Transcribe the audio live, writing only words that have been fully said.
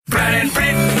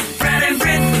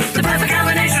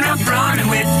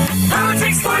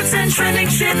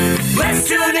shit. Let's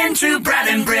tune into Brad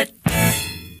and Britt.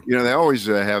 You know, they always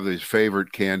have these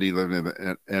favorite candy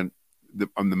and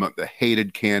on the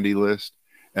hated candy list.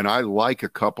 And I like a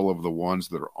couple of the ones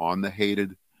that are on the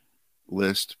hated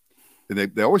list. And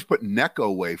they always put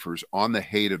Necco wafers on the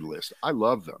hated list. I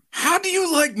love them. How do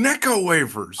you like Necco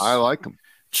wafers? I like them.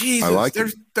 Jesus, I like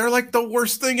they're like the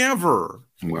worst thing ever.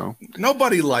 Well,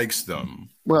 nobody likes them.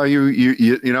 Well,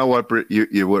 you know what, Britt,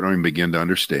 you wouldn't even begin to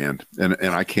understand, and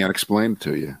I can't explain it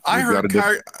to you. I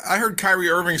heard Kyrie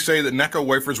Irving say that Necco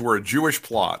wafers were a Jewish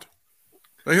plot.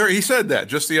 He said that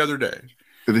just the other day.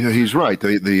 He's right.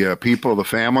 The people, the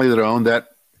family that owned that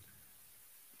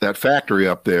factory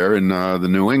up there in the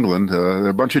New England, they're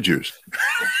a bunch of Jews.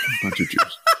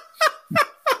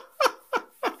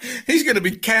 He's going to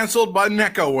be canceled by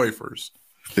Necco wafers.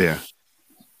 Yeah.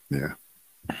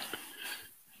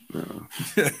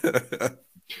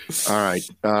 All right.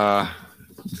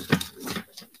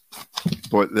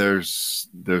 But there's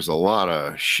a lot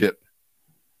of shit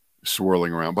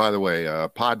swirling around. By the way,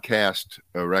 podcast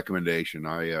recommendation.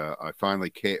 I finally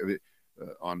came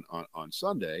on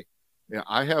Sunday. Yeah,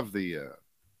 I have the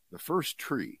first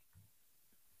tree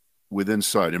within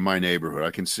sight in my neighborhood.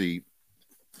 I can see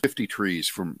 50 trees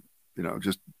from,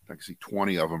 just I can see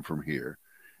 20 of them from here.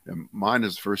 And mine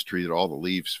is the first tree that all the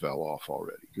leaves fell off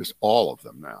already, just all of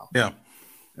them now. Yeah.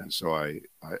 And so I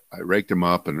raked them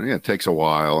up, and it takes a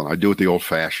while, and I do it the old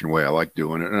fashioned way. I like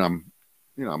doing it. And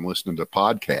I'm listening to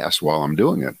podcasts while I'm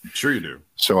doing it. Sure you do.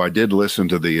 So I did listen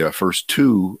to the first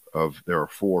two there are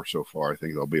four so far. I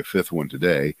think there'll be a fifth one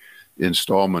today,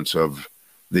 installments of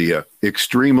the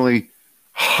extremely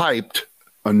hyped,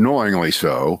 annoyingly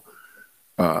so,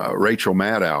 Rachel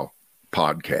Maddow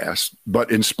podcast.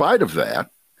 But in spite of that,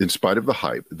 in spite of the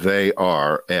hype, they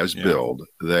are, as billed,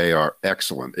 they are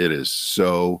excellent. It is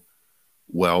so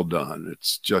well done.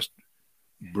 It's just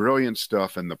brilliant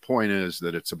stuff. And the point is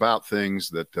that it's about things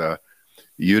that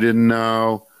you didn't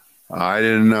know, I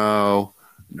didn't know,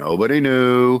 nobody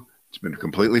knew. It's been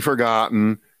completely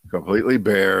forgotten, completely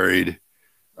buried.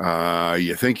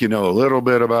 You think you know a little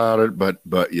bit about it,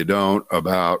 but you don't,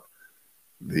 about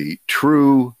the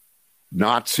true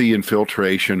Nazi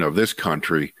infiltration of this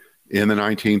country in the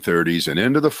 1930s and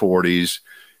into the 40s,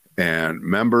 and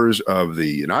members of the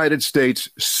United States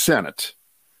Senate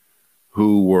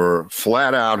who were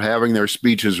flat out having their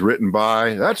speeches written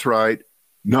by, that's right,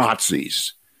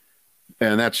 Nazis.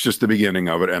 And that's just the beginning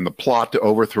of it. And the plot to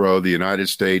overthrow the United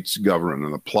States government,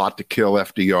 and the plot to kill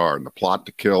FDR, and the plot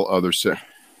to kill others.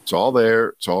 It's all there.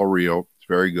 It's all real. It's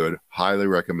very good. Highly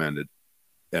recommended.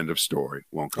 End of story.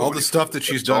 Won't go all the stuff that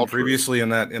she's done previously in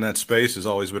that space has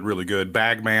always been really good.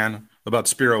 Bagman about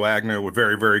Spiro Agnew were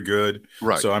very, very good.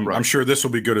 Right. So I'm sure this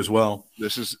will be good as well.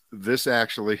 This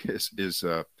actually is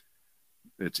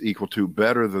it's equal to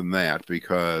better than that,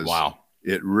 because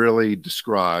it really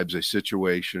describes a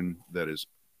situation that is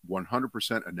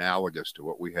 100% analogous to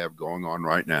what we have going on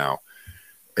right now.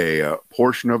 A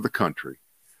portion of the country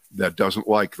that doesn't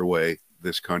like the way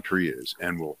this country is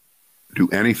and will do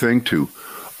anything to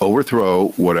overthrow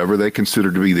whatever they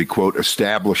consider to be the, quote,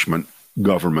 establishment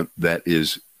government that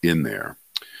is in there.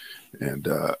 And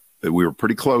we were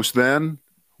pretty close then.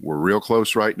 We're real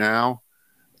close right now.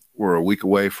 We're a week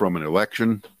away from an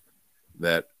election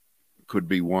that could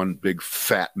be one big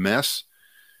fat mess.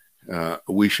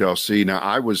 We shall see. Now,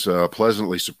 I was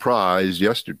pleasantly surprised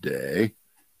yesterday,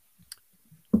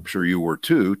 I'm sure you were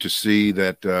too, to see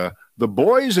that the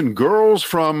boys and girls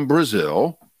from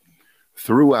Brazil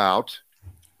threw out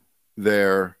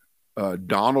their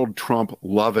Donald Trump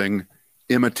loving,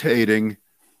 imitating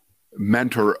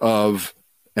mentor of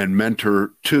and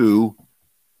mentor to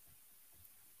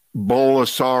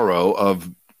Bolsonaro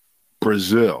of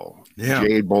Brazil.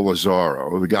 Jair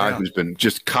Bolsonaro, the guy who's been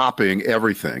just copying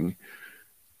everything.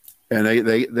 And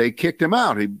they kicked him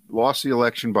out. He lost the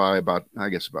election by about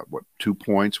 2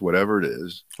 points, whatever it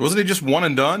is. Wasn't he just one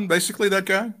and done, basically, that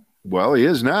guy? Well, he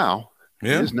is now.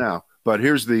 Yeah. He is now. But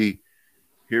here's the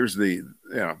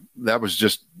that was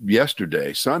just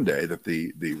yesterday, Sunday, that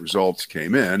the results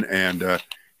came in, and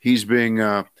he's being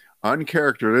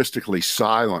uncharacteristically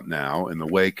silent now in the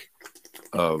wake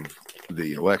of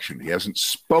the election. He hasn't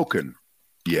spoken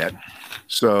yet.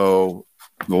 So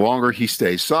the longer he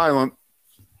stays silent,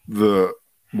 the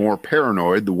more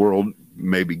paranoid the world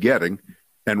may be getting,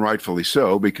 and rightfully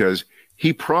so, because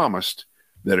he promised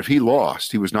that if he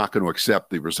lost, he was not going to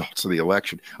accept the results of the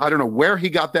election. I don't know where he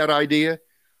got that idea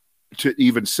to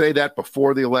even say that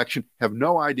before the election. Have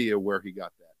no idea where he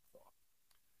got that thought.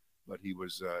 But he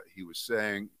was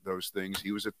saying those things.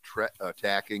 He was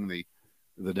attacking the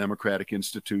democratic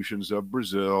institutions of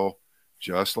Brazil,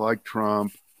 just like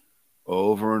Trump.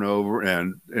 over and over,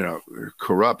 and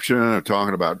corruption,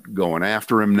 talking about going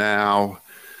after him now.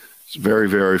 It's very,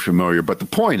 very familiar. But the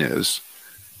point is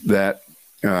that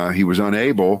he was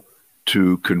unable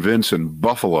to convince in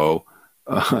Buffalo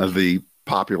the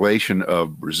population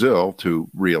of Brazil to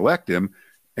reelect him.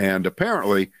 And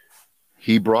apparently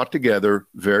he brought together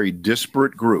very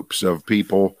disparate groups of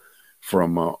people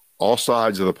from all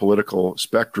sides of the political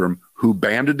spectrum who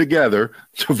banded together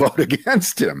to vote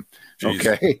against him. Jeez.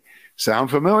 Okay. Sound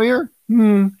familiar?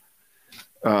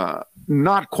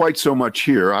 Not quite so much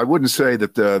here. I wouldn't say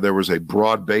that there was a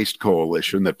broad-based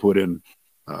coalition that put in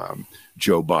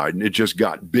Joe Biden. It just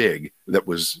got big. That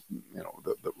was,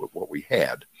 what we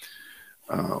had.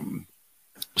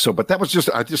 But that was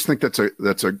I just think that's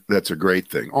a great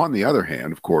thing. On the other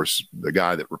hand, of course, the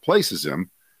guy that replaces him,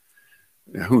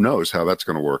 who knows how that's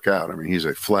going to work out? I mean, he's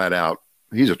a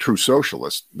true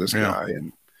socialist, this guy,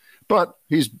 but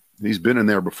he's been in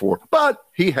there before. But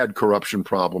he had corruption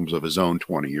problems of his own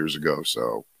 20 years ago,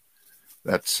 so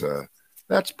that's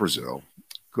Brazil.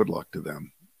 Good luck to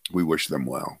them. We wish them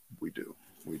well. We do.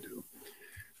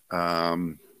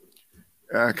 Can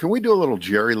we do a little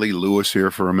Jerry Lee Lewis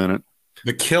here for a minute?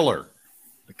 The killer.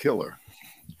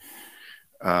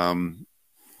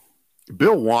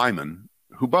 Bill Wyman,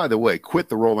 who, by the way, quit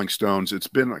the Rolling Stones. It's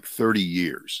been like 30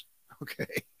 years.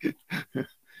 Okay.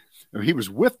 He was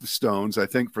with the Stones, I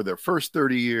think, for their first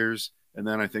 30 years. And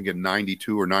then I think in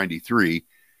 92 or 93,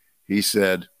 he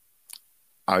said,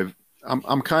 I'm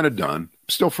kind of done.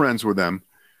 Still friends with them.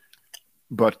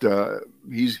 But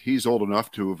he's old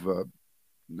enough to have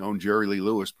known Jerry Lee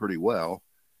Lewis pretty well.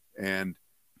 And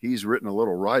he's written a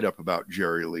little write-up about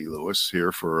Jerry Lee Lewis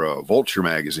here for Vulture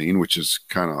magazine, which is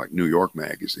kind of like New York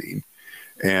magazine.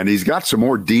 And he's got some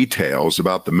more details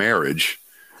about the marriage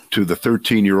to the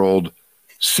 13-year-old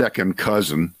second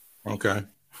cousin,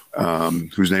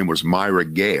 whose name was Myra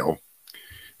Gale.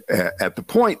 At the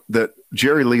point that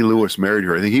Jerry Lee Lewis married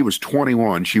her, I think he was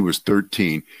 21, she was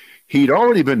 13. He'd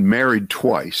already been married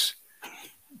twice,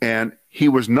 and he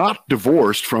was not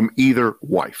divorced from either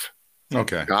wife.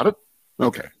 Okay. Got it?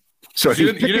 Okay. So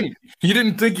you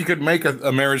didn't think you could make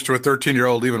a marriage to a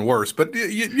 13-year-old even worse, but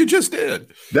you just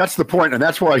did. That's the point, and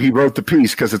that's why he wrote the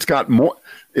piece, because it's got more.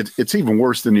 It's even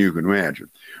worse than you can imagine.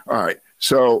 All right.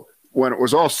 So when it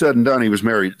was all said and done, he was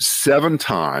married 7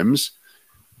 times.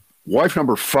 Wife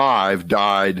number 5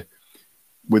 died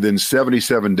within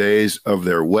 77 days of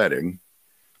their wedding.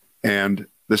 And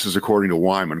this is according to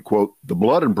Wyman, quote, "The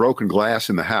blood and broken glass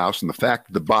in the house and the fact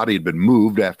that the body had been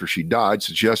moved after she died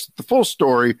suggests that the full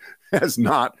story has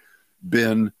not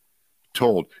been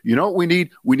told." You know what we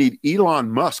need? We need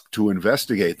Elon Musk to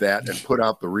investigate that and put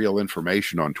out the real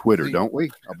information on Twitter, don't we?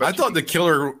 I thought the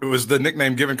killer was the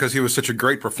nickname given because he was such a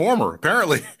great performer.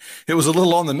 Apparently, it was a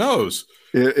little on the nose.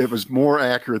 It was more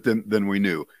accurate than we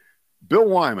knew. Bill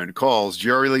Wyman calls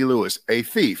Jerry Lee Lewis a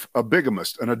thief, a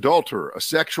bigamist, an adulterer, a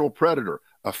sexual predator,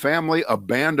 a family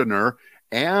abandoner,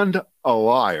 and a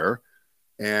liar.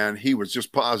 And he was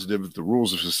just positive that the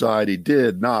rules of society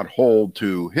did not hold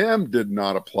to him, did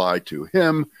not apply to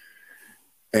him.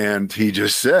 And he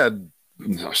just said,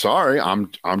 sorry, I'm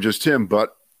just him.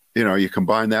 But, you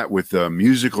combine that with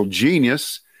musical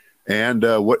genius and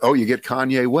you get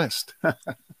Kanye West.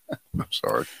 I'm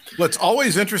sorry. Well, it's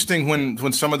always interesting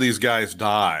when some of these guys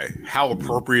die, how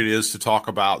appropriate it is to talk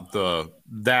about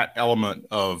that element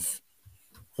of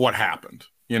what happened.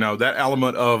 That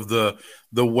element of the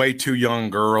way too young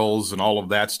girls and all of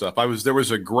that stuff. There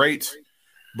was a great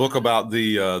book about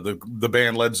the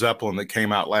band Led Zeppelin that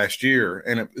came out last year,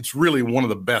 and it's really one of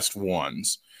the best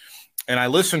ones. And I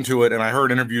listened to it, and I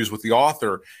heard interviews with the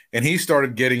author, and he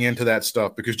started getting into that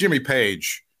stuff because Jimmy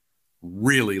Page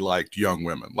really liked young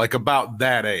women, like about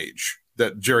that age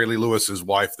that Jerry Lee Lewis's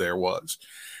wife there was.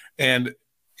 And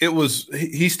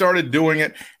he started doing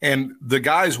it. And the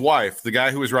guy's wife, the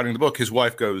guy who was writing the book, his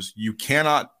wife goes, "You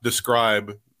cannot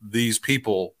describe these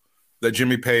people that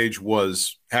Jimmy Page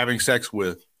was having sex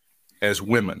with as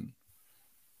women.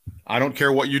 I don't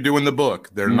care what you do in the book.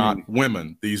 They're not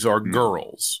women. These are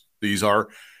girls. These are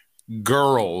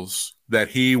girls that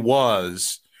he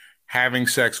was having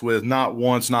sex with, not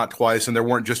once, not twice, and there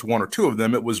weren't just 1 or 2 of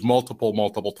them. It was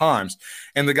multiple times."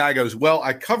 And the guy goes, "Well,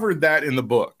 I covered that in the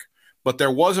book, but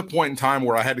there was a point in time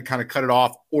where I had to kind of cut it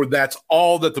off, or that's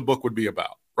all that the book would be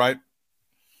about, right?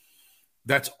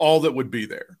 That's all that would be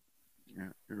there." Yeah,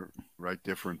 you're right.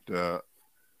 Different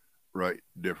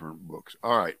books.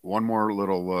 All right, one more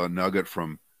little nugget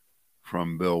from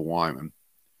Bill Wyman.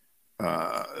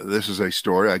 This is a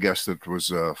story, I guess, that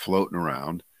was floating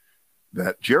around,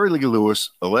 that Jerry Lee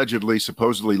Lewis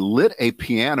supposedly lit a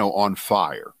piano on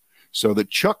fire. so that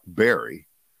Chuck Berry,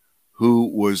 who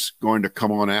was going to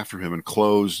come on after him and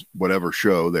close whatever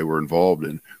show they were involved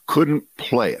in, couldn't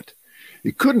play it.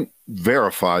 He couldn't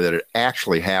verify that it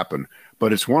actually happened,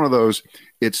 but it's one of those,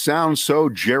 it sounds so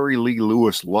Jerry Lee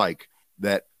Lewis-like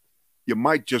that you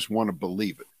might just want to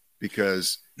believe it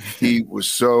because he was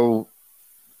so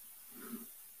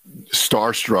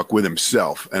starstruck with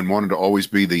himself and wanted to always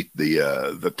be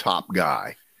the top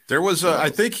guy. There was, I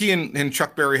think he and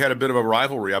Chuck Berry had a bit of a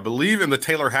rivalry. I believe in the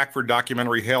Taylor Hackford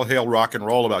documentary, Hail, Hail, Rock and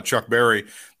Roll, about Chuck Berry,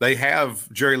 they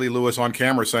have Jerry Lee Lewis on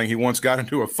camera saying he once got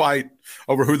into a fight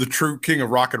over who the true king of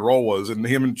rock and roll was. And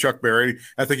him and Chuck Berry,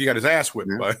 I think he got his ass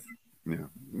whipped by. Yeah.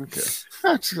 Okay.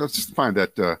 Let's find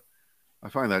that. I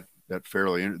find that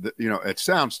fairly, it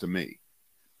sounds to me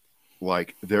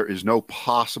like there is no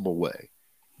possible way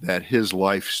that his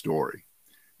life story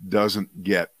doesn't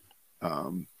get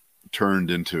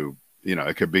turned into,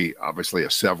 it could be obviously a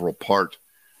several part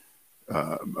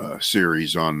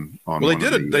series on one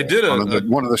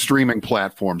of the streaming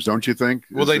platforms, don't you think?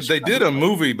 Well, they did a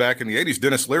movie back in the 80s.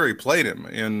 Dennis Leary played him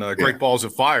in Great Balls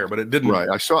of Fire, but it didn't. Right,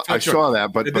 I saw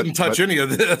that, but it didn't touch any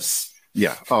of this.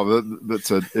 Yeah. Oh,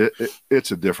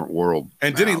 it's a different world.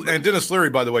 And Dennis Leary,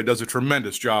 by the way, does a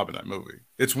tremendous job in that movie.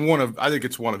 I think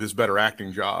it's one of his better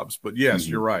acting jobs. But yes,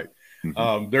 you're right.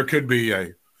 Mm-hmm. There could be a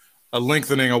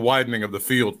lengthening, a widening of the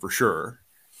field for sure.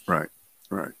 Right.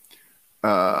 All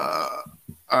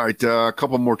right. A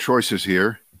couple more choices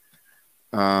here.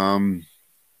 Pence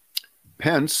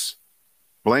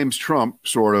blames Trump,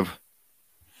 sort of.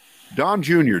 Don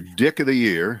Jr., Dick of the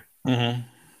Year. Mm-hmm.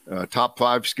 Top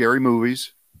 5 scary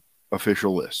movies,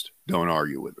 official list. Don't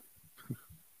argue with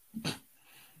it.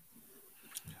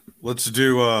 Let's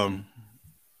do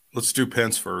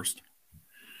Pence first.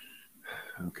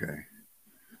 Okay.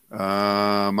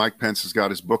 Mike Pence has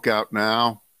got his book out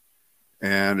now,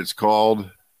 and it's called, do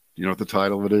you know what the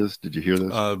title of it is? Did you hear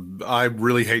this? I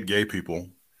really hate gay people.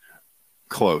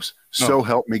 Close. So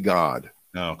help me God.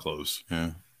 No, close.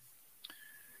 Yeah.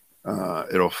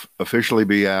 It'll officially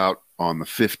be out on the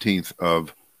 15th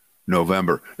of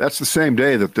November. That's the same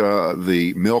day that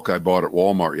the milk I bought at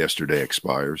Walmart yesterday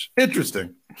expires.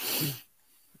 Interesting.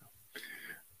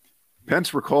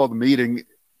 Pence recalled the meeting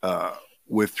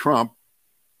with Trump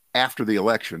after the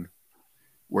election,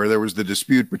 where there was the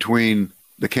dispute between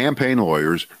the campaign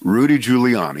lawyers, Rudy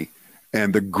Giuliani,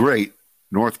 and the great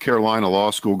North Carolina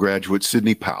Law School graduate,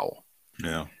 Sidney Powell.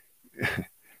 Yeah.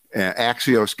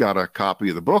 Axios got a copy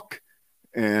of the book,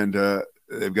 and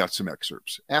they've got some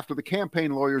excerpts. After the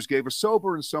campaign lawyers gave a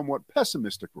sober and somewhat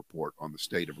pessimistic report on the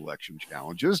state of election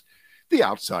challenges, the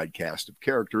outside cast of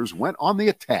characters went on the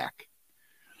attack.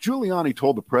 Giuliani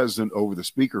told the president over the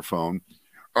speakerphone,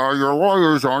 "Your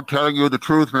lawyers aren't telling you the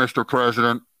truth, Mr.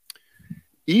 President."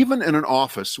 Even in an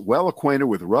office well acquainted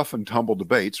with rough and tumble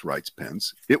debates, writes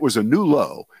Pence, it was a new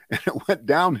low, and it went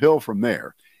downhill from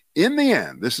there. In the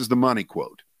end, this is the money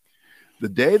quote, the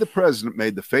day the president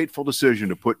made the fateful decision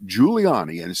to put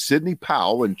Giuliani and Sidney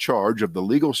Powell in charge of the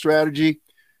legal strategy,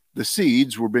 the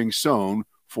seeds were being sown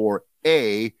for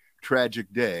a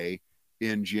tragic day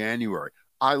in January.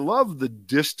 I love the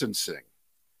distancing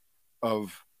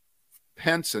of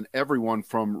Pence and everyone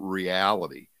from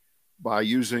reality by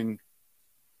using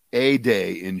a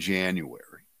day in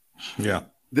January. Yeah.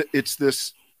 It's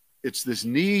this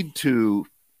need to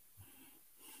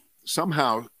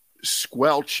somehow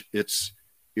squelch its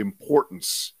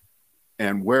importance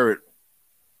and where it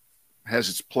has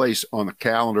its place on the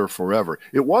calendar forever.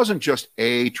 It wasn't just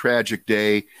a tragic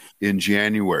day in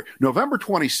January. November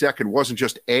 22nd wasn't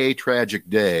just a tragic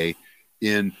day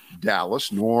in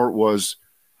Dallas, nor was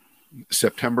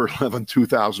September 11,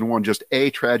 2001 just a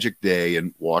tragic day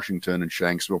in Washington and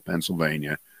Shanksville,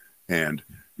 Pennsylvania, and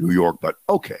New York. But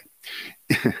okay.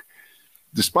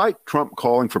 Despite Trump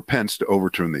calling for Pence to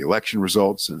overturn the election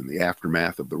results and in the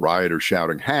aftermath of the rioters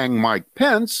shouting, "Hang Mike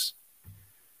Pence,"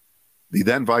 the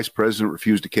then vice president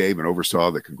refused to cave and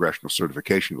oversaw the Congressional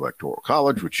Certification Electoral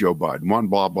College, which Joe Biden won,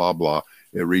 blah, blah, blah.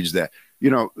 It reads that.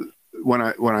 When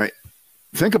I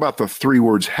think about the 3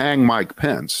 words, "hang Mike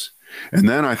Pence," and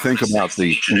then I think about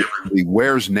the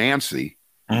 "where's Nancy"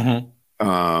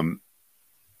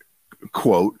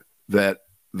 quote that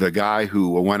the guy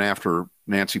who went after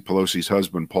Nancy Pelosi's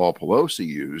husband, Paul Pelosi,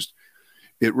 used,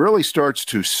 it really starts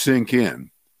to sink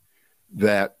in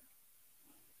that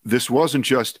this wasn't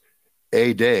just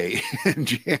a day in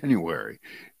January.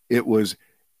 It was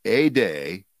a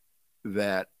day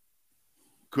that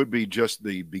could be just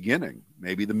the beginning,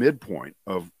 maybe the midpoint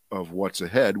of what's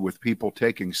ahead, with people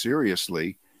taking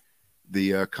seriously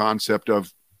the concept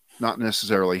of not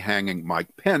necessarily hanging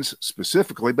Mike Pence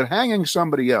specifically, but hanging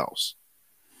somebody else.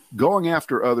 going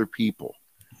after other people.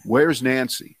 Where's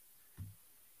Nancy?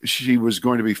 She was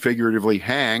going to be figuratively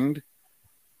hanged,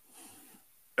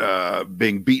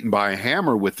 being beaten by a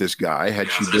hammer with this guy had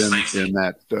she been in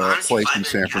that place in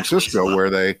San Francisco where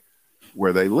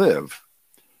they live.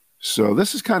 So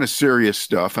this is kind of serious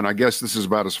stuff, and I guess this is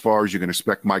about as far as you can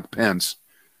expect Mike Pence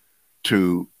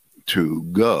to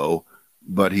go,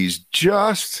 but he's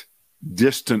just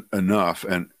distant enough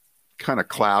and kind of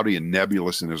cloudy and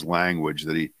nebulous in his language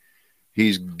that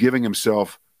he's giving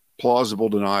himself plausible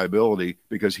deniability,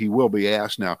 because he will be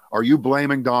asked now, are you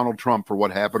blaming Donald Trump for what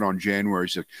happened on January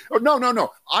 6th? Oh,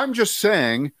 no. I'm just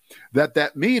saying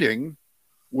that meeting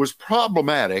was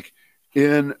problematic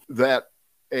in that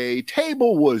a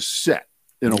table was set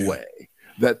in a way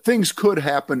that things could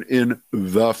happen in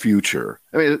the future.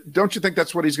 I mean, don't you think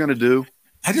that's what he's going to do?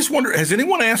 I just wonder, has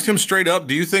anyone asked him straight up,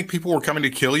 do you think people were coming to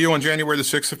kill you on January the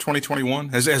 6th of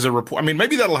 2021? As a report, I mean,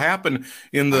 maybe that'll happen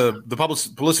in the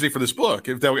publicity for this book.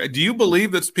 Do you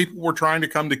believe that people were trying to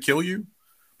come to kill you?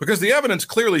 Because the evidence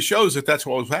clearly shows that that's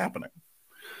what was happening.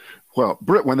 Well,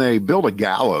 Britt, when they build a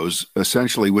gallows,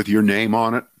 essentially with your name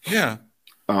on it,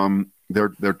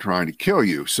 they're trying to kill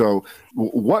you. So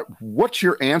what's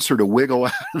your answer to wiggle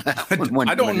out of that one?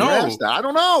 I don't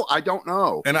know. I don't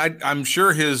know. And I'm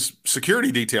sure his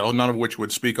security detail, none of which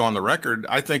would speak on the record.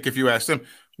 I think if you asked them,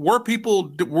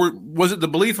 was it the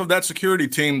belief of that security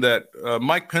team that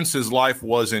Mike Pence's life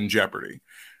was in jeopardy?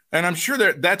 And I'm sure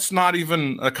that's not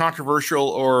even a controversial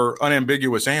or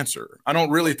unambiguous answer. I don't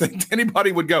really think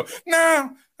anybody would go, no,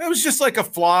 it was just like a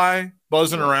fly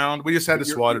buzzing around. We just had to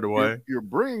swat it away. You're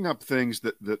bringing up things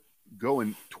that go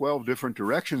in 12 different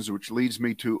directions, which leads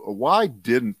me to why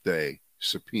didn't they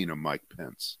subpoena Mike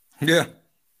Pence? Yeah.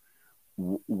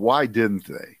 Why didn't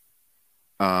they?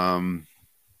 I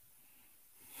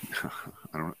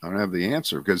don't have the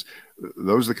answer, because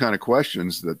those are the kind of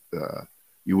questions that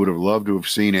you would have loved to have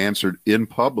seen answered in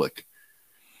public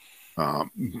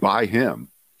by him.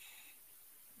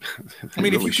 I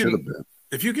mean,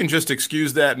 if you can just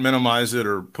excuse that, minimize it,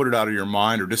 or put it out of your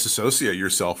mind, or disassociate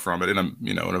yourself from it in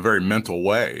a very mental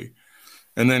way,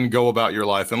 and then go about your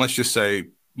life. And let's just say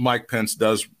Mike Pence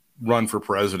does run for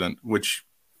president, which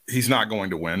he's not going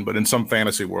to win, but in some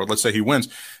fantasy world, let's say he wins.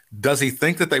 Does he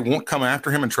think that they won't come after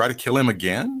him and try to kill him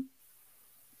again?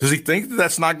 Does he think that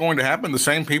that's not going to happen? The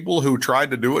same people who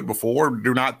tried to do it before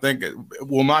do not think it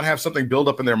will not have something build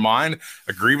up in their mind,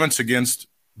 a grievance against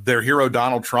their hero,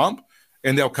 Donald Trump,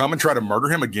 and they'll come and try to murder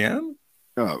him again?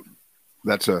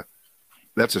 That's a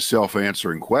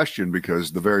self-answering question,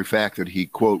 because the very fact that he,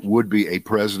 quote, would be a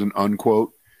president,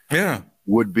 unquote,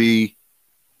 would be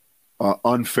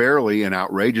unfairly and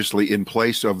outrageously in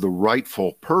place of the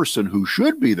rightful person who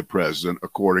should be the president,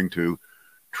 according to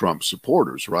Trump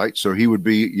supporters, right? So he would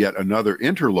be yet another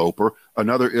interloper,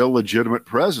 another illegitimate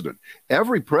president.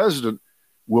 Every president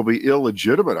will be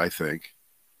illegitimate, I think,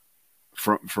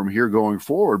 from here going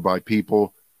forward, by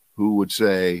people who would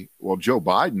say, well, Joe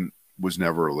Biden was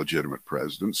never a legitimate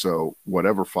president, so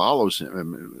whatever follows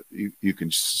him, you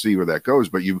can see where that goes.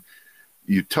 But you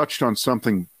touched on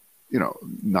something,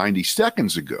 90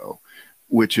 seconds ago,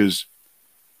 which is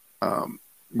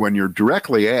when you're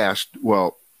directly asked,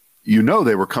 well,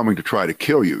 they were coming to try to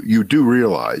kill you. You do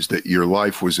realize that your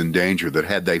life was in danger, that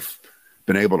had they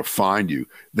been able to find you,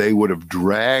 they would have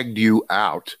dragged you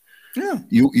out. Yeah.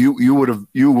 You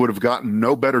would have gotten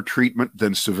no better treatment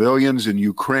than civilians in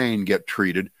Ukraine get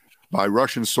treated by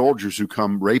Russian soldiers who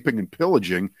come raping and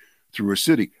pillaging through a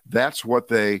city. That's what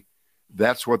they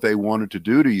wanted to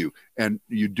do to you. And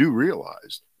you do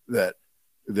realize that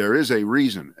there is a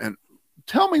reason. And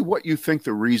tell me what you think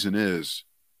the reason is,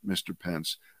 Mr.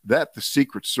 Pence, that the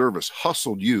Secret Service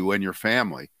hustled you and your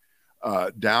family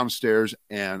downstairs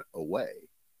and away,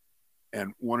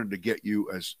 and wanted to get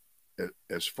you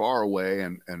as far away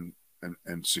and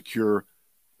secure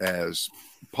as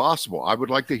possible. I would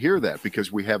like to hear that,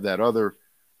 because we have that other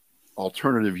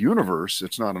alternative universe.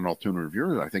 It's not an alternative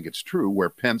universe. I think it's true, where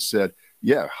Pence said,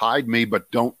 yeah, hide me, but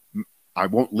I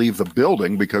won't leave the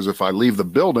building, because if I leave the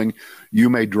building, you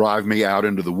may drive me out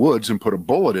into the woods and put a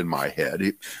bullet in my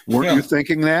head. Weren't you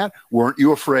thinking that? Weren't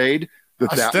you afraid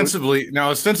that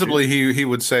ostensibly he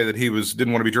would say that he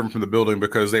didn't want to be driven from the building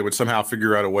because they would somehow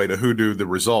figure out a way to hoodoo the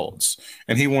results,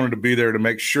 and he wanted to be there to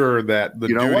make sure that the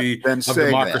duty of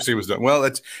democracy was done. Well,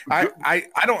 I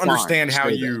don't understand how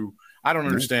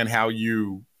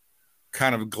you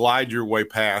kind of glide your way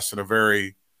past in a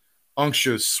very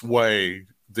unctuous way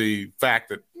the fact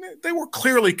that they were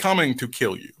clearly coming to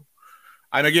kill you.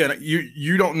 And again,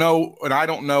 you don't know, and I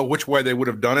don't know which way they would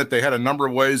have done it. They had a number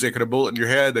of ways they could have bullet in your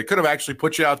head. They could have actually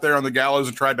put you out there on the gallows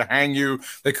and tried to hang you.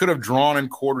 They could have drawn and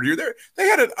quartered you. They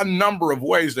had a number of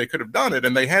ways they could have done it,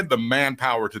 and they had the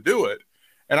manpower to do it.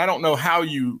 And I don't know how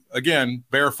you, again,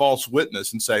 bear false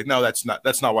witness and say, no, that's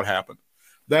not what happened.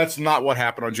 That's not what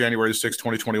happened on January 6,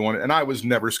 2021. And I was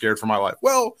never scared for my life.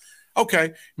 Well,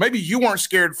 okay, maybe you weren't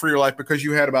scared for your life because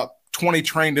you had about 20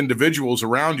 trained individuals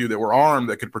around you that were armed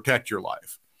that could protect your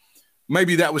life.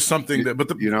 Maybe that was something that,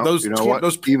 but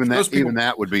even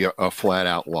that would be a flat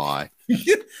out lie.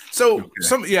 So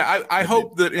okay. I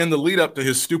hope that in the lead up to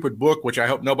his stupid book, which I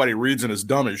hope nobody reads and is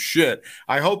dumb as shit,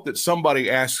 I hope that somebody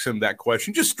asks him that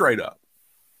question just straight up.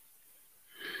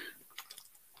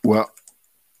 Well,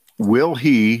 will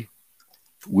he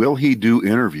do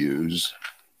interviews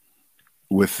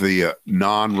with the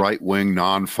non-right wing,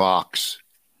 non-Fox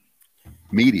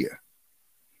media?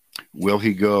 Will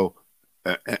he go?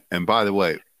 And by the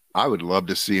way, I would love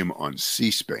to see him on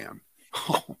C-SPAN,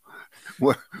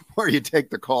 where you take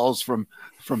the calls from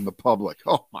the public.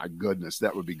 Oh my goodness,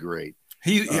 that would be great.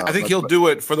 I think he'll do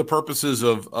it for the purposes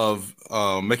of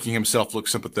making himself look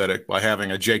sympathetic by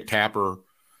having a Jake Tapper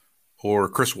or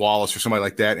Chris Wallace or somebody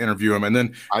like that interview him, and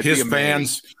then his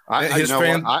fans.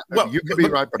 You could be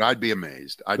right, but I'd be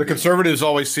amazed. The conservatives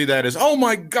always see that as, oh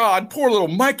my God, poor little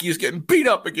Mikey is getting beat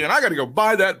up again. I got to go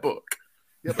buy that book.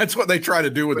 Yep. That's what they try to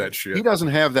do with that shit. He doesn't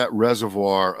have that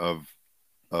reservoir of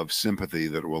sympathy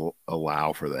that will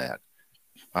allow for that.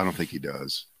 I don't think he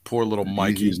does. Poor little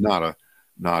Mikey. He's not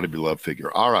a beloved figure.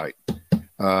 All right.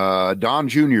 Don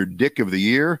Jr., Dick of the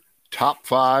Year, top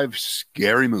 5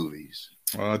 scary movies.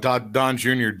 Don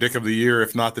Jr., Dick of the Year,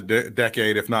 if not the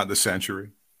decade, if not the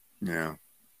century. Yeah.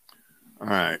 All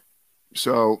right.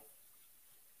 So,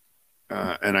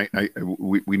 and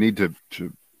we need to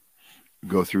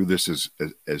go through this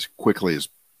as quickly as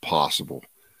possible.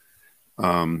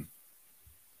 The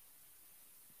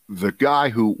guy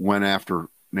who went after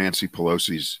Nancy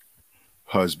Pelosi's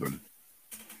husband,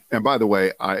 and by the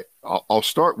way, I'll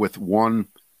start with one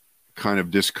kind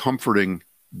of discomforting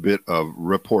bit of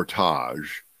reportage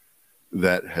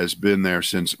that has been there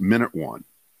since minute one,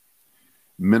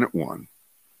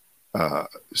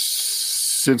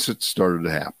 since it started to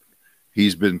happen.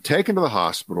 He's been taken to the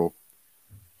hospital,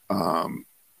 and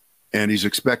he's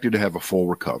expected to have a full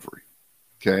recovery.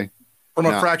 Okay. From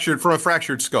a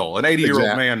fractured skull, an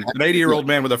 80-year-old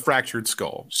man with a fractured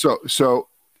skull. So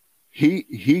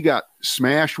he got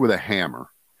smashed with a hammer.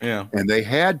 Yeah. And they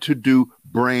had to do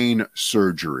brain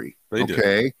surgery.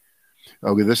 Okay.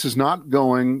 This is not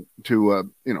going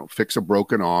to fix a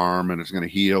broken arm and it's going to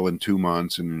heal in 2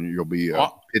 months and you'll be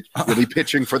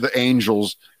pitching for the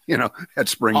Angels, at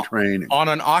spring training. On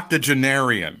an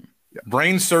octogenarian. Yeah.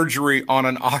 Brain surgery on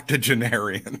an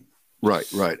octogenarian.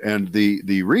 Right. And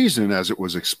the reason, as it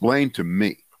was explained to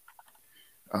me,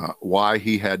 why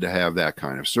he had to have that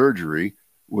kind of surgery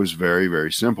was very,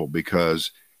 very simple,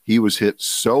 because he was hit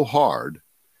so hard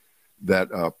that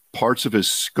parts of his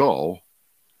skull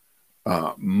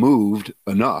moved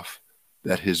enough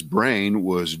that his brain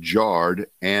was jarred,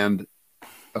 and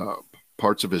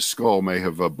parts of his skull may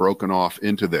have broken off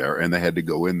into there, and they had to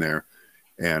go in there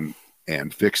and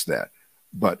fix that.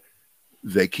 But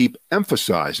they keep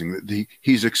emphasizing that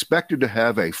he's expected to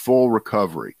have a full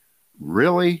recovery.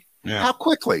 Really? Yeah. How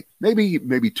quickly? Maybe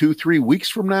 2-3 weeks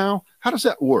from now? How does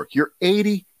that work? You're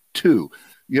 82.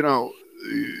 You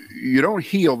don't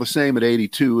heal the same at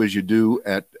 82 as you do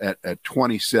at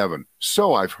 27.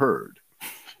 So I've heard.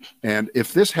 And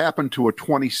if this happened to a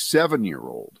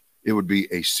 27-year-old, it would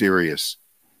be a serious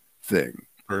thing.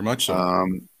 Very much so.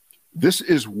 This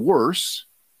is worse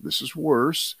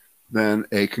than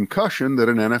a concussion that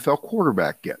an NFL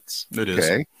quarterback gets. It is.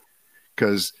 Okay?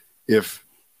 Because if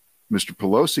Mr.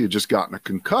 Pelosi had just gotten a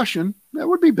concussion, that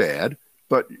would be bad.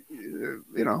 But,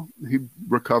 he'd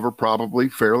recover probably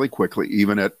fairly quickly,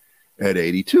 even at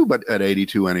 82. But at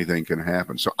 82, anything can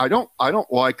happen. So I don't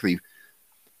like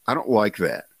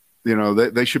that.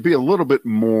 They should be a little bit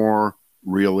more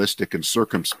realistic and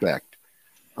circumspect.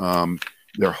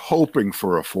 They're hoping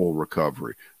for a full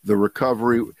recovery. The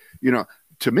recovery,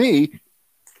 to me,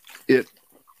 it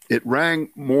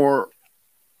rang more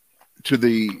to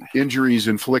the injuries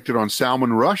inflicted on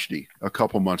Salman Rushdie a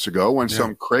couple months ago when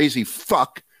some crazy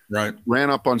fuck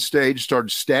ran up on stage,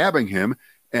 started stabbing him,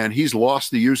 and he's lost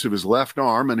the use of his left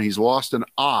arm and he's lost an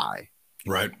eye.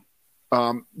 Right.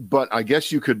 But I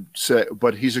guess you could say,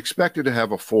 but he's expected to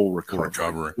have a full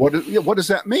recovery. What does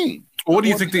that mean? What do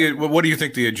you think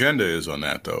the agenda is on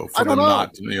that, though? I don't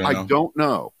know. I don't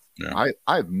know. Yeah.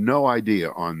 I have no idea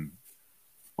on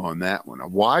on that one.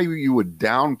 Why you would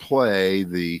downplay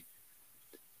the,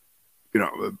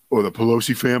 or the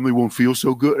Pelosi family won't feel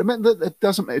so good. I mean, it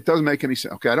doesn't make any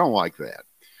sense. Okay, I don't like that.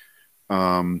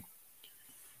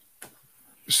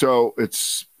 So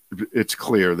it's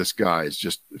clear this guy is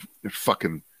just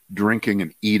fucking drinking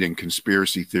and eating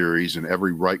conspiracy theories and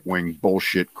every right-wing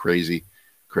bullshit, crazy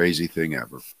thing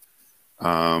ever.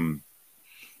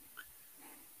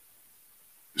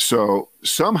 So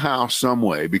somehow, some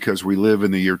way, because we live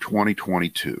in the year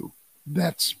 2022,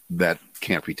 that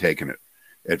can't be taken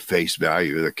at face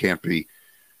value. That can't be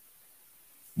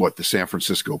what the San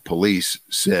Francisco police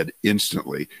said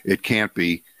instantly. It can't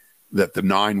be that the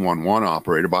 911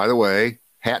 operator, by the way,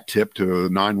 hat tip to the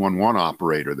 911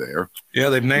 operator there. Yeah,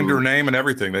 they've named her name and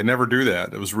everything. They never do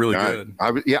that. It was really good.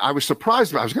 I was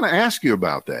surprised. I was going to ask you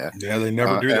about that. Yeah, they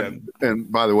never do that.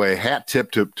 And by the way, hat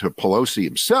tip to Pelosi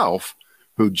himself,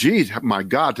 who, geez, my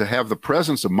God, to have the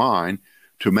presence of mind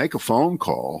to make a phone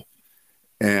call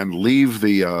and leave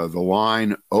the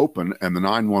line open, and the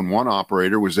 911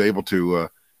 operator was able to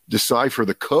decipher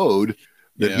the code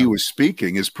that he was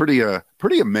speaking is pretty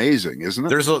amazing, isn't it?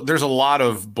 There's a lot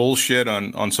of bullshit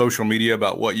on social media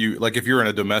about what you like. If you're in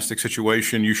a domestic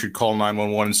situation, you should call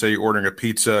 911 and say you're ordering a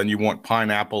pizza and you want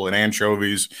pineapple and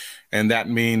anchovies, and that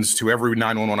means to every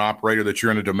 911 operator that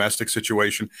you're in a domestic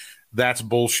situation. That's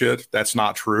bullshit. That's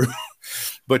not true.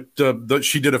 But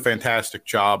she did a fantastic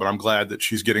job, and I'm glad that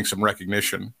she's getting some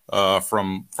recognition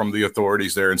from the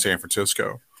authorities there in San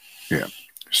Francisco. Yeah.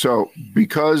 So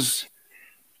because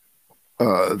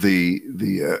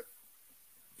the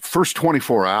first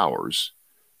 24 hours,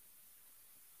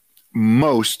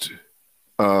 most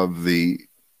of the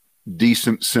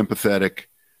decent, sympathetic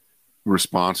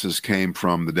responses came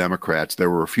from the Democrats.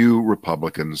 There were a few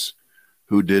Republicans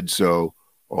who did so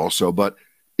also, but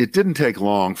it didn't take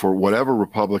long for whatever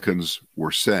Republicans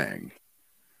were saying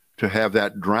to have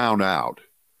that drowned out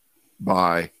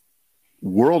by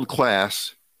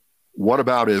world-class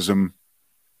whataboutism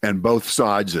and both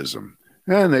sidesism.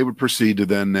 And they would proceed to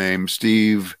then name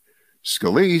Steve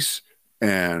Scalise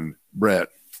and Brett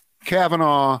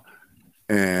Kavanaugh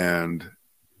and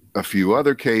a few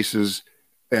other cases.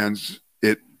 And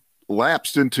it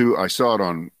lapsed into, I saw it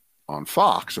on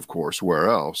Fox, of course, where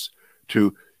else,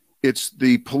 to it's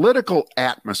the political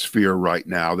atmosphere right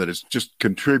now that has just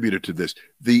contributed to this.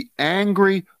 The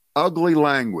angry, ugly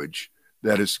language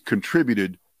that has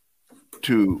contributed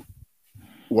to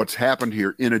what's happened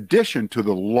here, in addition to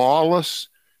the lawless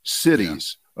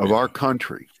cities of our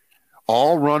country,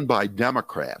 all run by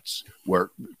Democrats,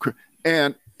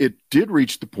 and it did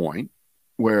reach the point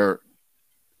where,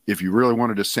 if you really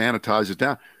wanted to sanitize it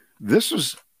down, this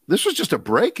was just a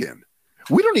break-in.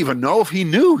 We don't even know if he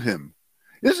knew him.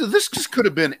 This just could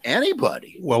have been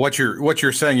anybody. Well, what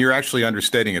you're saying, you're actually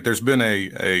understating it. There's been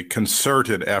a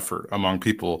concerted effort among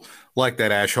people like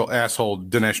that asshole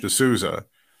Dinesh D'Souza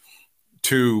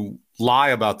to lie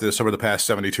about this over the past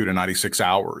 72 to 96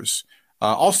 hours.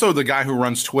 Also, the guy who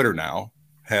runs Twitter now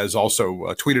has also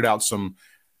tweeted out some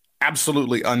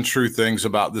absolutely untrue things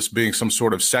about this being some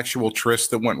sort of sexual tryst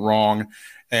that went wrong.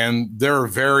 And there are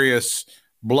various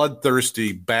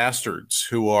bloodthirsty bastards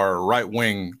who are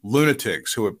right-wing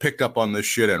lunatics who have picked up on this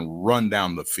shit and run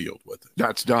down the field with it.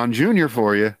 That's Don Jr.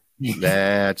 for you.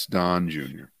 That's Don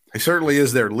Jr. He certainly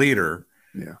is their leader.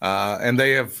 Yeah. And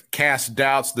they have cast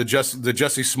doubts. The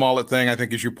Jussie Smollett thing, I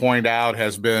think, as you point out,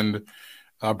 has been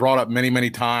brought up many, many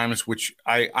times, which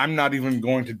I'm not even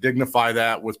going to dignify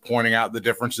that with pointing out the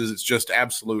differences. It's just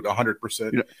absolute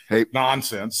 100%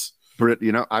 nonsense. Britt,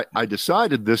 I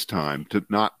decided this time to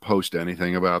not post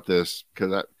anything about this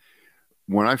because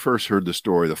when I first heard the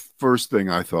story, the first thing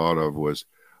I thought of was,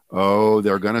 oh,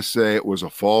 they're going to say it was a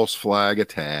false flag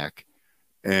attack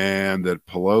and that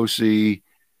Pelosi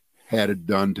had it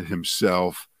done to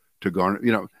himself to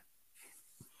garner.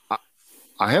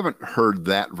 I haven't heard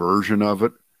that version of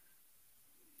it,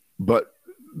 but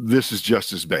this is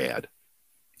just as bad.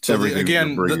 So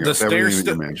the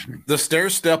stair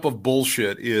step of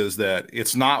bullshit is that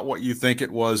it's not what you think it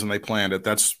was and they planned it.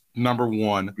 That's number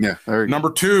one. Yeah.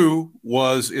 Number two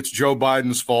was it's Joe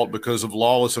Biden's fault because of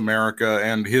lawless America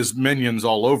and his minions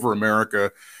all over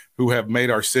America who have made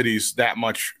our cities that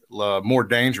much more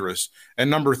dangerous.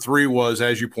 And number three was,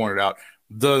 as you pointed out,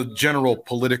 the general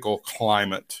political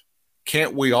climate.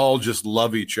 Can't we all just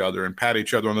love each other and pat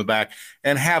each other on the back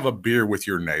and have a beer with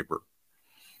your neighbor?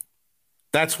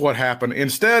 That's what happened.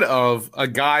 Instead of a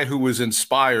guy who was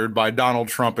inspired by Donald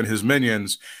Trump and his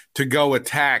minions to go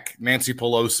attack Nancy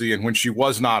Pelosi, and when she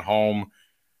was not home,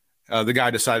 the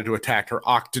guy decided to attack her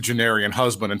octogenarian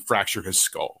husband and fracture his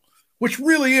skull. which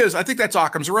really is, I think that's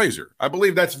Occam's razor. I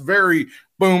believe that's very,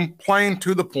 boom, plain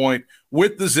to the point,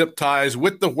 with the zip ties,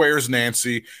 with the Where's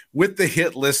Nancy, with the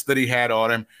hit list that he had on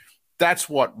him. That's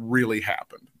what really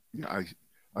happened. Yeah,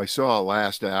 I saw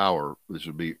last hour, this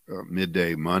would be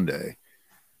midday Monday,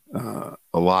 a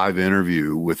live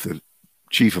interview with the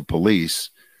chief of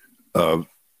police of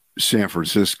San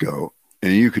Francisco,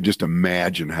 and you could just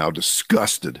imagine how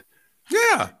disgusted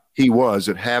he was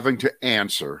at having to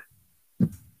answer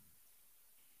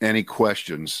any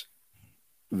questions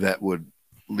that would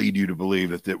lead you to believe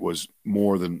that it was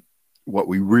more than what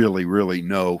we really, really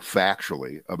know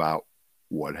factually about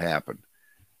what happened.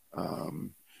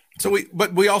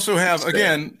 But we also have,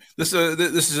 again, this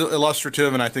is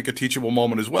illustrative and I think a teachable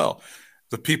moment as well.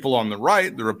 The people on the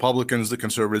right, the Republicans, the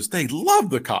conservatives, they love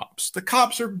the cops. The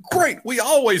cops are great. We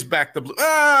always back the blue.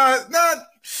 Not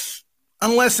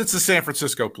unless it's the San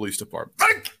Francisco Police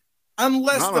Department.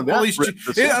 Unless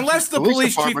the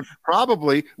police chief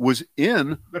probably was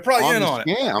in. They're probably in on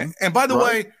it. And by the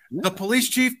way, the police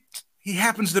chief, he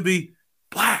happens to be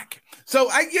black.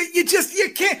 So you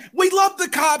can't. We love the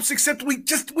cops, except we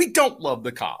don't love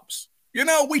the cops. You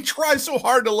know, we try so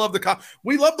hard to love the cops.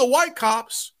 We love the white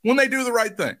cops when they do the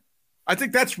right thing. I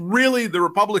think that's really the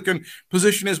Republican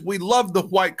position, is we love the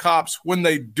white cops when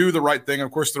they do the right thing. Of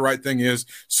course, the right thing is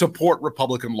support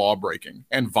Republican lawbreaking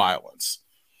and violence.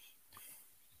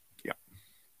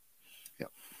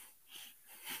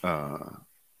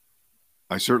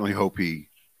 I certainly hope he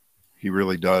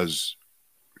really does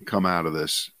come out of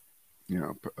this,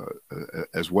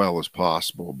 as well as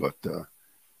possible. But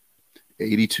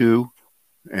 82,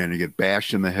 and you get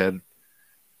bashed in the head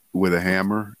with a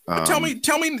hammer. Tell me,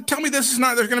 this is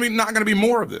not. There's going to be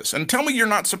more of this, and tell me you're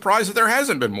not surprised that there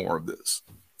hasn't been more of this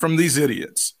from these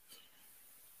idiots.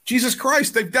 Jesus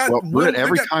Christ, they've got. Well,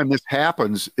 every time this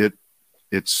happens,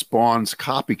 it spawns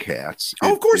copycats.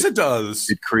 Of course it does.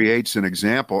 It creates an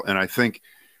example. And I think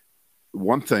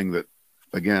one thing that,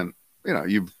 again,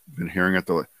 you've been hearing at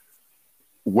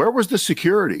where was the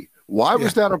security? Why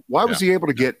was why was he able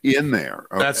to get in there?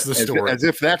 That's the story. As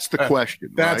if that's the question.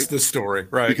 That's right? the story,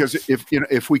 right? Because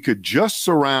if we could just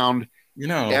surround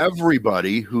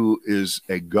everybody who is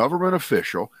a government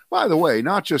official, by the way,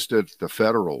 not just at the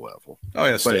federal level,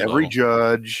 but every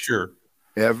judge. Sure.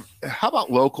 How about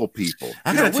local people?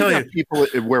 I gotta tell you, people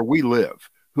where we live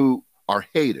who are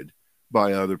hated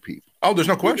by other people. Oh, there's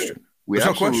no question. There's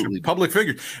no question. Public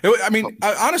figures. I mean,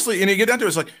 honestly, and you get down to it,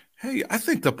 it's like, hey, I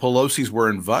think the Pelosi's were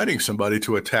inviting somebody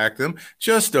to attack them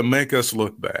just to make us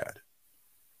look bad.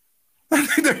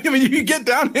 I mean, you get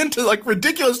down into like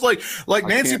ridiculous, like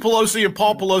Nancy Pelosi and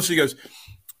Paul Pelosi goes,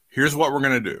 here's what we're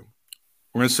going to do.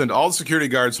 We're going to send all the security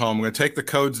guards home. We're going to take the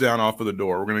codes down off of the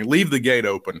door. We're going to leave the gate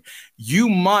open. You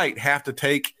might have to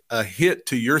take a hit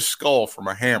to your skull from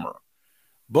a hammer,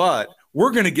 but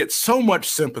we're going to get so much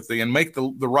sympathy and make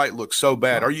the right look so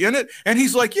bad. Are you in it? And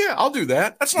he's like, yeah, I'll do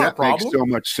that. That's not a problem. That makes so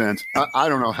much sense. I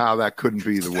don't know how that couldn't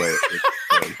be the way it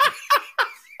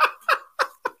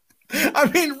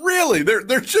I mean, really,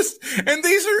 they're just, and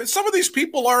some of these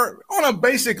people are on a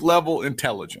basic level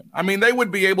intelligent. I mean, they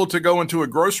would be able to go into a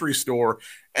grocery store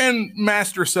and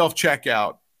master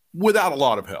self-checkout without a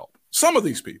lot of help. Some of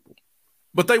these people,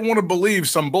 but they want to believe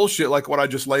some bullshit like what I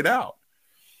just laid out.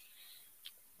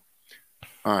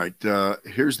 All right.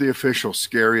 Here's the official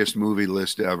scariest movie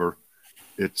list ever.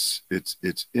 It's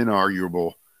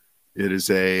inarguable. It is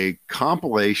a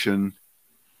compilation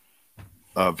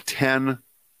of 10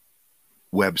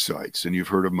 websites, and you've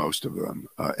heard of most of them.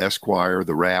 Esquire,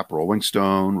 The Wrap, Rolling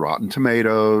Stone, Rotten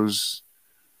Tomatoes,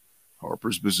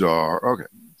 Harper's Bazaar. Okay,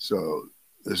 so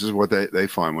this is what they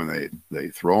find when they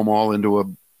throw them all into a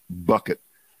bucket.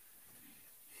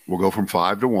 We'll go from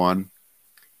 5 to 1.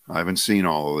 I haven't seen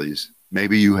all of these.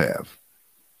 Maybe you have.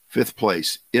 5th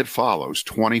place, It Follows,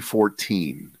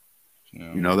 2014.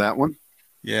 Yeah. You know that one?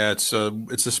 Yeah, it's a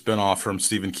spinoff from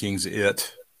Stephen King's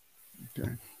It.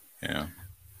 Okay. Yeah.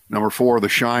 Number 4, The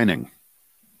Shining.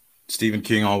 Stephen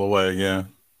King all the way, yeah.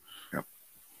 Yep.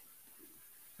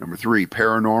 Number 3,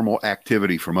 Paranormal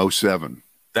Activity from 2007.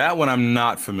 That one I'm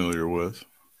not familiar with.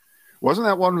 Wasn't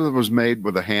that one that was made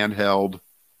with a handheld?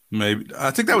 Maybe.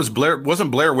 I think that was Blair.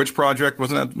 Wasn't Blair Witch Project?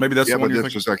 Wasn't that? Maybe that's the one you're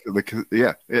thinking?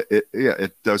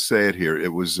 It does say it here.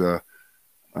 It was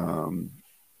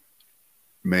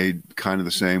made kind of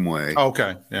the same way.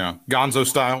 Okay, yeah. Gonzo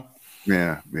style?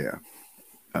 Yeah.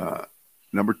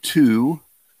 Number 2,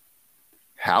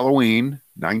 Halloween,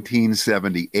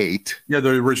 1978. Yeah,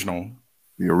 the original.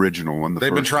 The original one.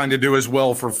 They've been trying to do as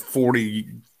well for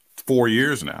 44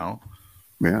 years now.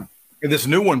 Yeah. And this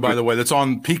new one, by the way, that's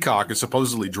on Peacock is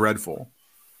supposedly dreadful.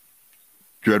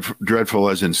 Dreadful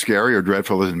as in scary, or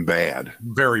dreadful as in bad?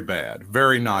 Very bad,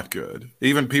 very not good.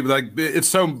 Even people like it's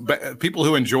so people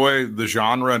who enjoy the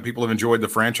genre and people who have enjoyed the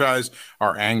franchise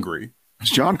are angry. Is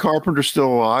John Carpenter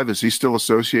still alive? Is he still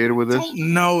associated with this?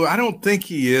 No, I don't think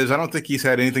he is. I don't think he's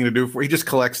had anything to do with it. He just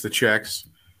collects the checks,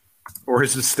 or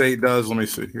his estate does. Let me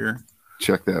see here.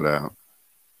 Check that out.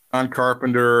 John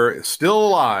Carpenter is still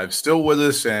alive, still with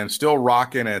us, and still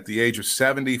rocking at the age of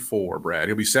 74, Brad.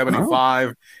 He'll be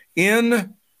 75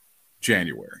 in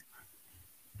January.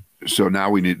 So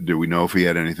now do we know if he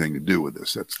had anything to do with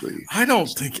this? That's the I don't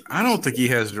think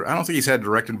he's had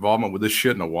direct involvement with this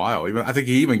shit in a while. I think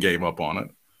he even gave up on it.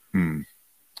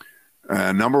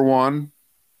 Number one,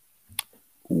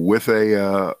 with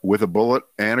a bullet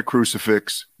and a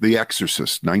crucifix, The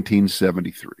Exorcist,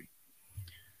 1973.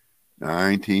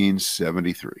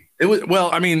 1973. It was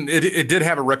it did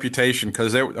have a reputation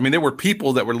because there were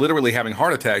people that were literally having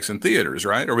heart attacks in theaters,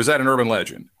 right? Or was that an urban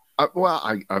legend?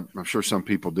 I'm sure some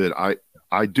people did.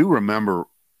 I do remember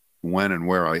when and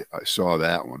where I saw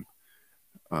that one.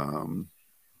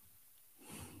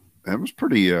 It was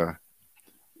pretty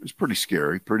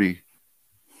scary, pretty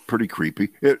creepy.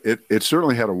 It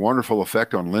certainly had a wonderful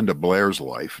effect on Linda Blair's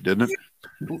life, didn't it?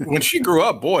 When she grew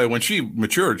up, boy, when she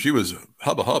matured, she was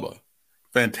hubba hubba.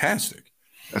 Fantastic.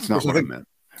 That's not what I meant.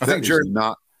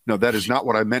 That is not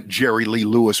what I meant, Jerry Lee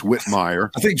Lewis Whitmire.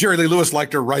 I think Jerry Lee Lewis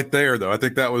liked her right there, though. I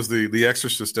think that was the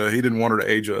Exorcist. He didn't want her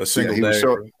to age a single day.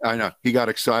 I know. He got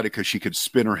excited because she could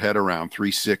spin her head around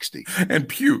 360. And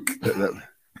puke.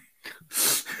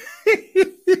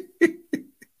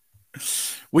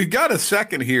 We've got a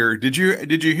second here. Did you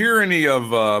hear any of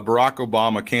Barack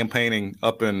Obama campaigning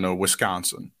up in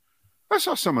Wisconsin? I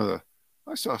saw some of the.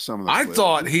 I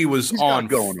thought he was on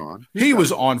going on. He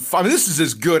was on. I mean, this is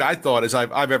as good I thought as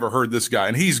I've ever heard this guy,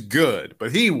 and he's good.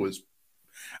 But he was.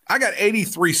 I got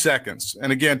 83 seconds,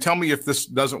 and again, tell me if this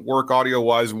doesn't work audio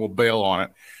wise, and we'll bail on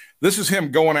it. This is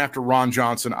him going after Ron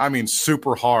Johnson. I mean,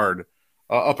 super hard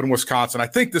up in Wisconsin. I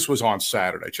think this was on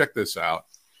Saturday. Check this out.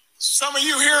 Some of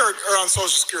you here are on Social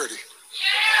Security.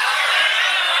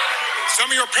 Some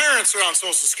of your parents are on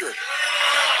Social Security.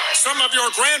 Some of your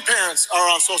grandparents are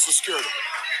on Social Security.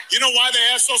 You know why they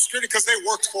have Social Security? Because they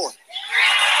worked for it.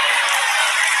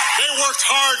 They worked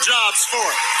hard jobs for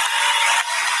it.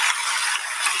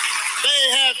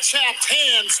 They have chapped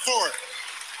hands for it.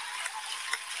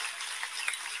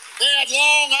 They had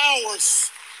long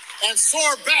hours and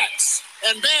sore backs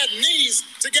and bad knees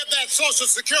to get that Social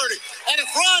Security. And if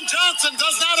Ron Johnson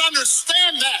does not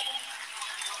understand that,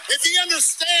 if he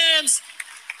understands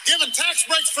giving tax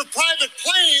breaks for private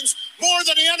planes more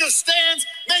than he understands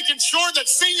making sure that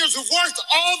seniors who've worked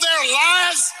all their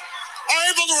lives are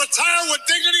able to retire with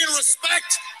dignity and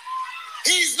respect,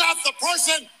 he's not the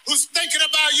person who's thinking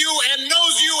about you and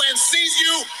knows you and sees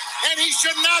you, and he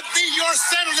should not be your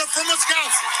senator from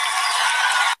Wisconsin.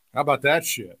 How about that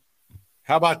shit?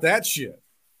 How about that shit?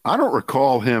 I don't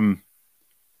recall him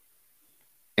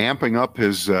amping up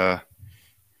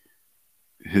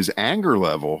his anger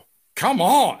level. Come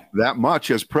on. That much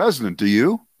as president, do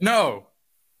you? No,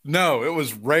 it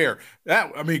was rare.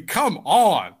 Come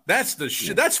on. That's the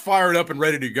shit. That's fired up and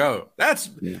ready to go.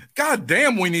 God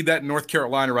damn, we need that in North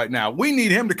Carolina right now. We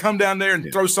need him to come down there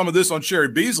and throw some of this on Sherry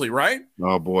Beasley, right?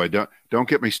 Oh boy, don't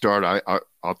get me started.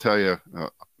 I'll tell you.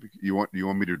 You want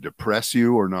me to depress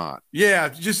you or not? Yeah,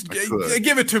 just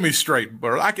give it to me straight,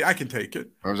 bro. I can take it.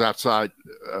 I was outside.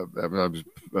 I was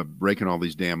breaking all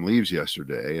these damn leaves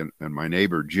yesterday, and my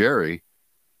neighbor Jerry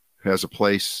has a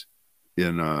place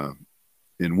in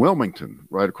Wilmington,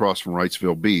 right across from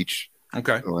Wrightsville Beach.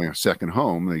 Okay, like a second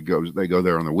home. They go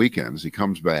there on the weekends. He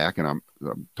comes back, and I'm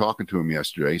talking to him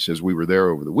yesterday. He says we were there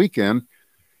over the weekend,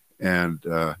 and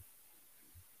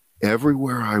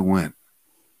everywhere I went,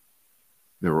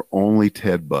 there were only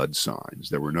Ted Budd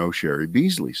signs. There were no Sherry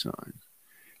Beasley signs.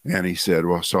 And he said,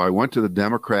 well, so I went to the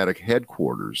Democratic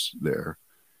headquarters there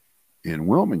in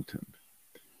Wilmington.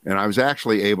 And I was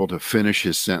actually able to finish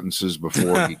his sentences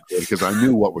before he could, because I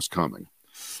knew what was coming.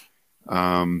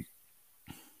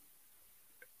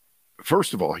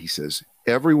 First of all, he says,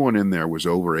 everyone in there was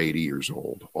over 80 years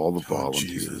old, all the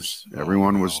volunteers.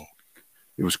 Everyone was,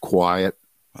 it was quiet.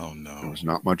 Oh, no. There was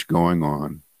not much going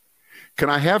on. Can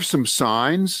I have some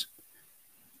signs?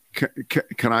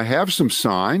 Can I have some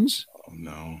signs? Oh,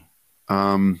 no.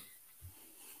 And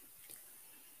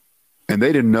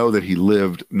they didn't know that he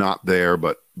lived not there,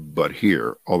 but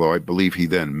here, although I believe he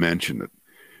then mentioned it.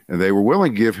 And they were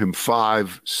willing to give him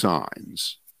 5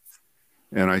 signs.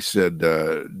 And I said,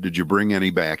 did you bring any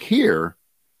back here?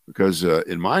 Because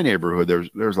in my neighborhood,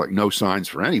 there's like no signs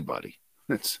for anybody.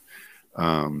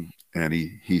 And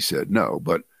he said no,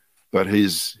 but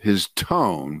his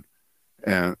tone,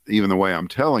 and even the way I'm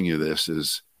telling you this,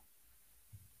 is,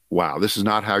 wow, this is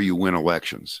not how you win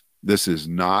elections. This is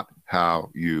not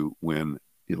how you win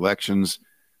elections.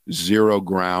 Zero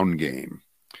ground game.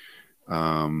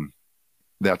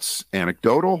 That's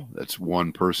anecdotal. That's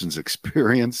one person's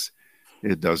experience.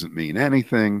 It doesn't mean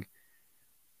anything.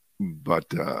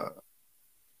 But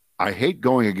I hate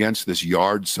going against this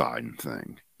yard sign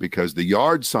thing, because the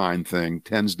yard sign thing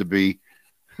tends to be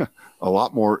a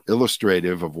lot more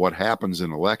illustrative of what happens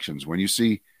in elections. When you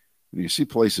see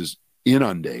places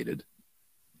inundated,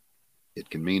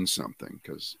 it can mean something,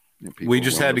 because we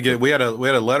just had to get. We had a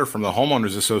letter from the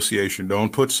homeowners association.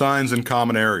 Don't put signs in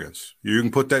common areas. You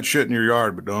can put that shit in your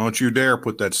yard, but don't you dare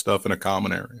put that stuff in a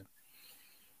common area.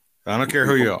 I don't care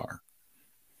who you are.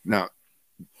 Now,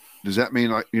 does that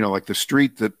mean, like the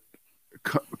street that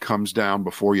comes down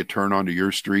before you turn onto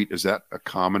your street? Is that a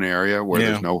common area where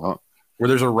there's no where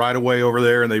there's a right of way over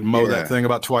there and they mow that thing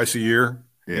about twice a year?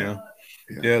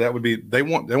 Yeah, that would be, they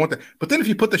want that. But then if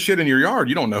you put the shit in your yard,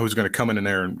 you don't know who's going to come in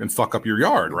there and fuck up your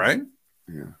yard, right?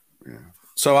 Yeah.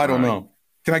 So I don't know.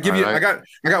 Can I give you? I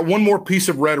got one more piece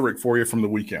of rhetoric for you from the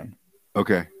weekend.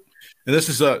 Okay. And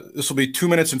this will be 2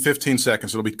 minutes and 15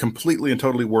 seconds. It'll be completely and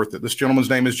totally worth it. This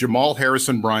gentleman's name is Jamal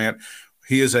Harrison Bryant.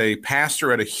 He is a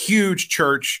pastor at a huge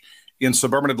church in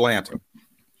suburban Atlanta.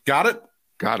 Got it?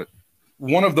 Got it.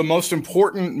 One of the most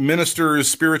important ministers,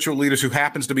 spiritual leaders who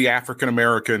happens to be African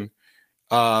American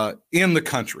in the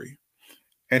country.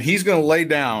 And he's going to lay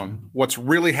down what's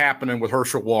really happening with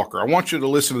Herschel Walker. I want you to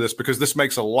listen to this because this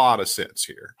makes a lot of sense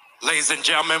here. Ladies and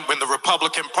gentlemen, when the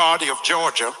Republican Party of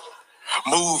Georgia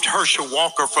moved Herschel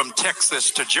Walker from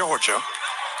Texas to Georgia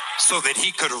so that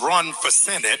he could run for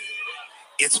Senate,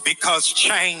 it's because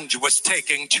change was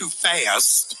taking too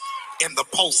fast in the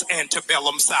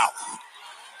post-antebellum South.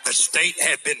 The state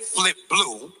had been flipped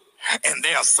blue, and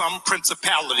there are some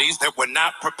principalities that were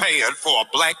not prepared for a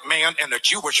black man and a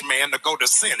Jewish man to go to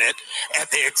Senate at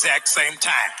the exact same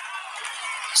time.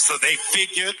 So they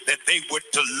figured that they would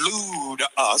delude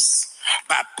us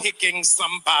by picking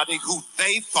somebody who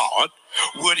they thought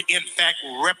would in fact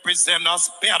represent us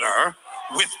better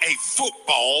with a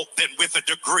football than with a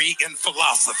degree in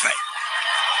philosophy.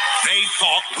 They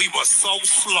thought we were so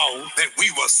slow, that we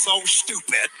were so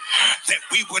stupid, that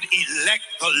we would elect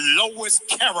the lowest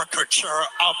caricature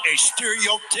of a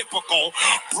stereotypical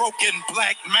broken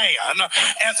black man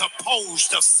as opposed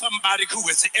to somebody who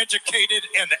is educated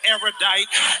and erudite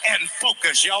and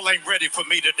focused. Y'all ain't ready for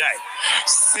me today.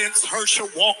 Since Herschel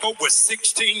Walker was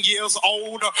 16 years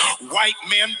old, white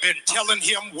men been telling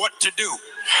him what to do,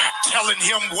 telling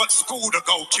him what school to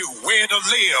go to, where to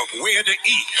live, where to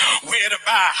eat, where to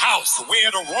buy a house,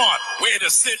 where to run, where to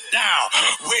sit down,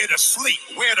 where to sleep,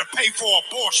 where to pay for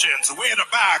abortions, where to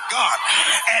buy a gun.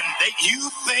 And you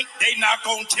think they not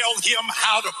gonna tell him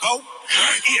how to vote?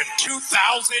 In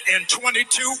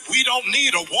 2022, we don't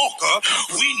need a walker,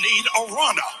 we need a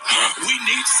runner. We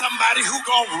need somebody who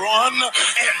gonna run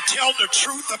and tell the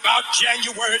truth about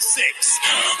January 6th.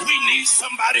 We need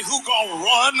somebody who gonna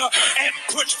run and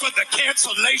push for the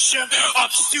cancellation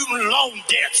of student loan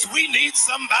debts. We need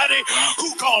somebody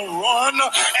who gonna run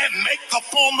and make the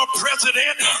former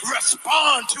president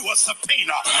respond to a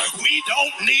subpoena. We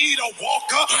don't need a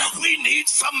walker, we need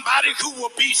somebody who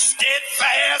will be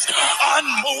steadfast,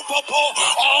 unmovable,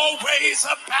 always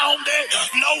abounding,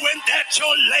 knowing that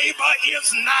your labor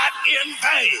is not in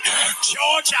vain.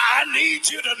 Georgia, I need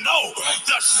you to know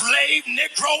the slave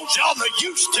Negroes y'all are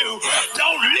used to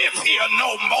don't live here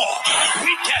no more.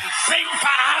 We can think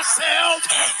for ourselves,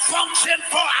 function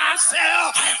for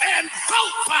ourselves, and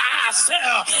vote for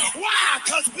ourselves. Why?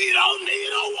 Because we don't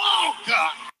need a walker.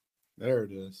 There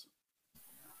it is.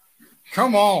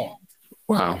 Come on.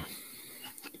 Wow.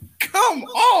 Come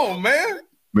on, man.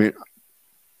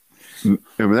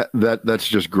 I mean that's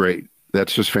just great.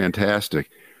 That's just fantastic.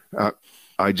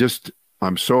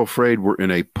 I'm so afraid we're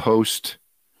in a post-fact,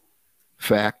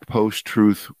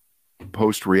 post-truth,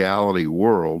 post-reality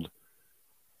world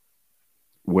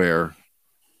where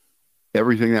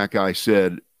everything that guy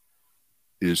said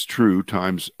is true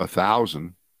times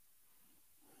 1,000.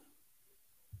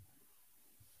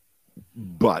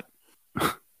 But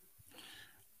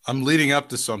I'm leading up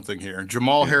to something here.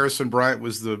 Jamal Harrison Bryant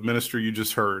was the minister you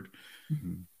just heard.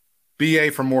 Mm-hmm.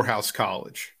 BA from Morehouse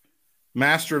College.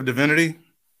 Master of Divinity,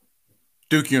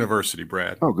 Duke University,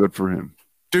 Brad. Oh, good for him.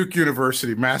 Duke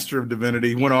University, Master of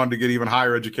Divinity. Went on to get even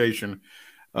higher education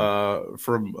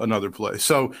from another place.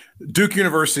 So Duke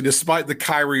University, despite the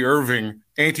Kyrie Irving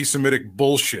anti-Semitic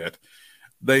bullshit,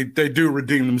 they do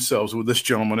redeem themselves with this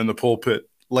gentleman in the pulpit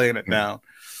laying it down.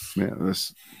 Yeah,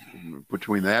 this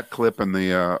between that clip and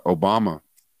the Obama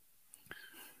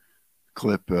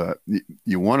clip,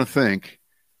 you want to think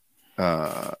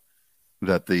that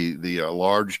the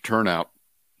large turnout,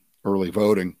 early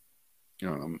voting,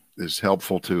 is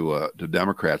helpful to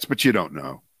Democrats, but you don't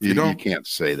know. You can't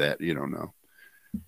say that. You don't know.